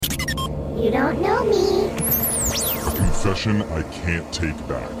You don't know me. A confession I can't take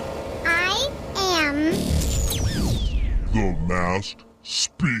back. I am... The Masked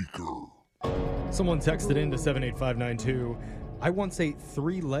Speaker. Someone texted into 78592, I once ate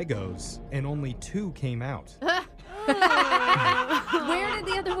 3 Legos and only 2 came out. Where did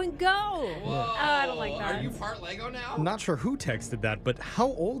the other one go? Whoa. I don't like that. Are you part Lego now? I'm not sure who texted that, but how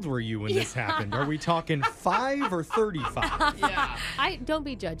old were you when this happened? Are we talking 5 or 35? Yeah. Don't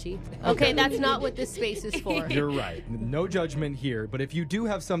be judgy. Okay, that's not what this space is for. You're right. No judgment here, but if you do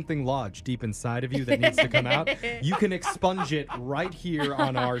have something lodged deep inside of you that needs to come out, you can expunge it right here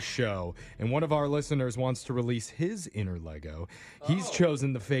on our show. And one of our listeners wants to release his inner Lego. He's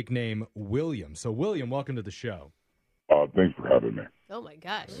chosen the fake name William. So, William, welcome to the show. Thanks for having me. Oh my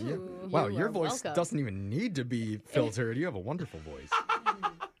gosh. Wow, You your are voice welcome. doesn't even need to be filtered. You have a wonderful voice.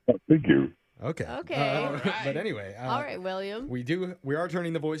 Thank you. Okay. Okay. But anyway, All right, William. we are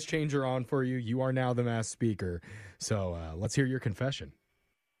turning the voice changer on for you. You are now the masked speaker. So let's hear your confession.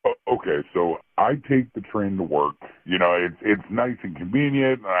 Okay, so I take the train to work. You know, it's nice and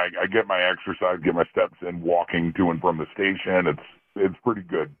convenient. I get my exercise, get my steps in, walking to and from the station. It's pretty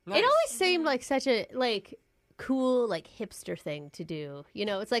good. It always seemed like such a cool hipster thing to do. You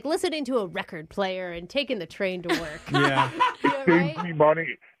know, it's like listening to a record player and taking the train to work. Yeah. It saves me money.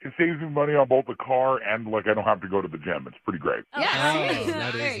 It saves me money on both the car and I don't have to go to the gym. It's pretty great. Yeah, Oh, sweet.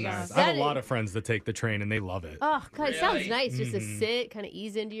 that There is you go. nice. I have a That lot is- of friends that take the train and they love it. Oh, God, it sounds Really? nice just to sit, kind of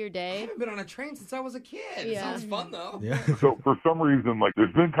ease into your I day. haven't been on a train since I was a kid. It Yeah. sounds fun, though. Yeah. So for some reason,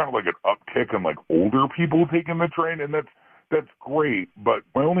 there's been kind of an uptick in older people taking the train, and that's great. But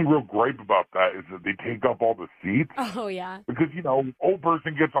my only real gripe about that is that they take up all the seats. Oh, yeah. Because, old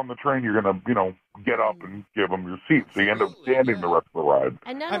person gets on the train, you're going to, get up and give them your seat. So you end up standing the rest of the ride.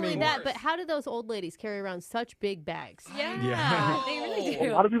 And not I only mean- that, but how do those old ladies carry around such big bags? Yeah. They really A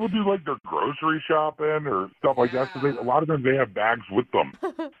do. lot of people do, their grocery shopping or stuff like that. So a lot of them, they have bags with them.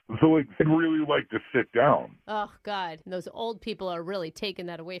 So, they really like to sit down. Oh, God. And those old people are really taking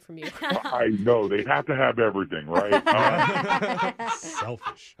that away from you. I know. They have to have everything, right?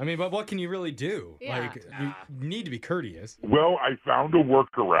 Selfish. I mean, but what can you really do? Yeah. You need to be courteous. Well, I found a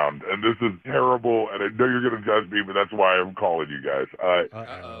workaround, and this is terrible, and I know you're going to judge me, but that's why I'm calling you guys.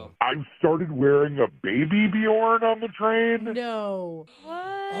 Uh-oh. I've started wearing a baby Bjorn on the train. No. What?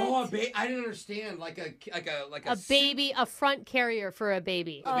 Oh, I didn't understand. Like A baby, a front carrier for a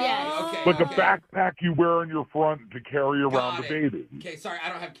baby. A baby, Yes. okay. Like a backpack you wear on your front to carry around Got the it. baby. Okay, sorry, I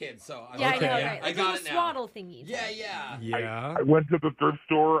don't have kids, so Yeah, Okay. I know, Yeah, right? I Like got little it now. swaddle thingies. Yeah. Yeah. I went to the thrift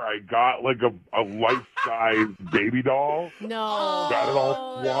store. I got a life-size baby doll. No. Got it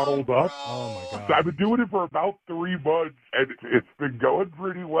all swaddled up. Oh, my So God. I've been doing it for about 3 months, and it's been going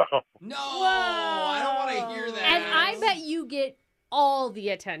pretty well. No, I don't want to hear that. And I bet you get all the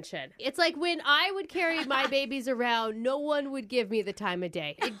attention. It's like when I would carry my babies around, no one would give me the time of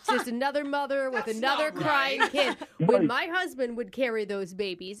day. It's just another mother with That's another not crying right. kid. When Right. my husband would carry those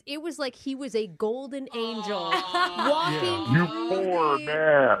babies, it was like he was a golden angel Aw. walking You through poor the-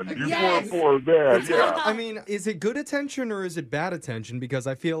 man. You Yes. poor man. Yeah. I mean, is it good attention or is it bad attention? Because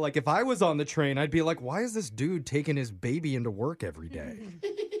I feel like if I was on the train, I'd be like, why is this dude taking his baby into work every day?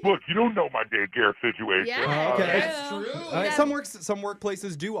 Look, you don't know my daycare situation. Yeah. Okay. That's true. Some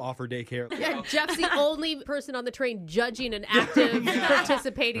workplaces do offer daycare. Yeah, Jeff's the only person on the train judging an active,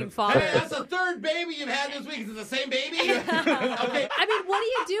 participating father. Hey, that's the third baby you've had this week. Is it the same baby? Okay. I mean, what do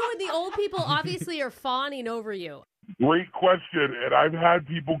you do when the old people obviously are fawning over you? Great question. And I've had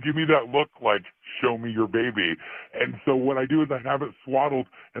people give me that look like, show me your baby. And so what I do is I have it swaddled,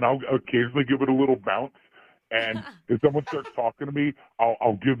 and I'll occasionally give it a little bounce. And if someone starts talking to me,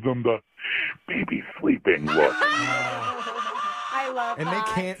 I'll give them the shh, baby sleeping look. I love And that.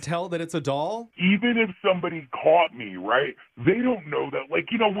 they can't tell that it's a doll? Even if somebody caught me, right, they don't know that,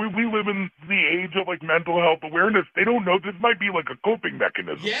 we live in the age of, mental health awareness. They don't know this might be like a coping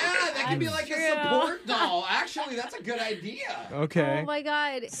mechanism. Yeah, that could be like True. a support doll. Actually, that's a good idea. Okay. Oh my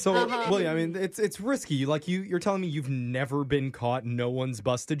God. So, Uh-huh. William, I mean, it's risky. You're telling me you've never been caught, no one's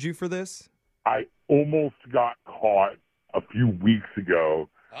busted you for this? I almost got caught a few weeks ago.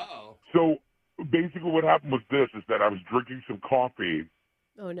 Uh-oh. So basically what happened was this, is that I was drinking some coffee,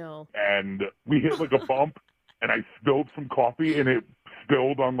 Oh no. and we hit a bump, and I spilled some coffee, and it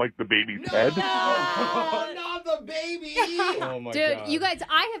spilled on the baby's No, head. not the baby. Oh my Dude, God. you guys,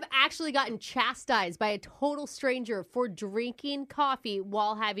 I have actually gotten chastised by a total stranger for drinking coffee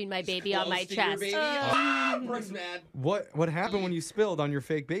while having my baby on Close my to your chest. baby. Brooks, man. What happened when you spilled on your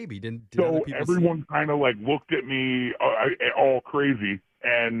fake baby? Did So other people see? everyone kind of looked at me all crazy,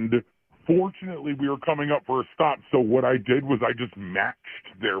 and fortunately, we were coming up for a stop. So what I did was I just matched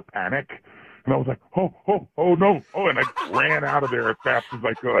their panic. And I was like, oh, no. Oh, and I ran out of there as fast as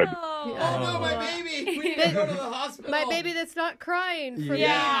I could. Oh, no, my baby. We need to go to the hospital. My baby that's not crying for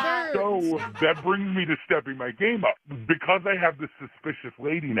Yeah. being burned. So that brings me to stepping my game up. Because I have this suspicious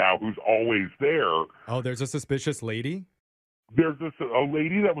lady now who's always there, Oh, there's a suspicious lady? there's a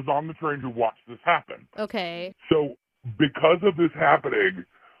lady that was on the train who watched this happen. Okay. So because of this happening,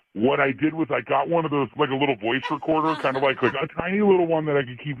 what I did was I got one of those, like a little voice recorder, kind of like a tiny little one that I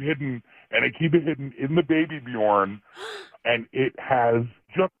could keep hidden, and I keep it hidden in the baby Bjorn, and it has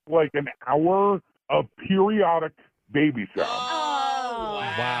just like an hour of periodic baby sound. Oh,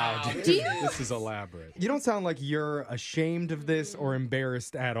 Wow, dude, Do you- this is elaborate. You don't sound like you're ashamed of this or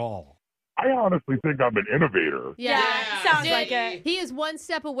embarrassed at all. I honestly think I'm an innovator. Yeah. sounds Dude, like it. He is one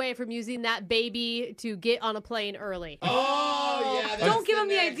step away from using that baby to get on a plane early. Oh, yeah. that's Don't give him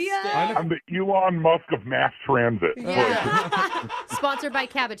the next idea. step. I know. I'm the Elon Musk of mass transit. Yeah. Sponsored by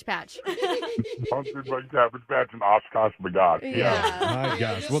Cabbage Patch. Sponsored by Cabbage Patch and Oshkosh Bagat. Yeah. My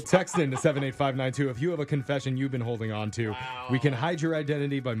gosh. Well, text in to 78592 if you have a confession you've been holding on to. We can hide your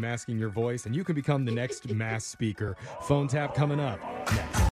identity by masking your voice, and you can become the next mass speaker. Phone tap coming up next.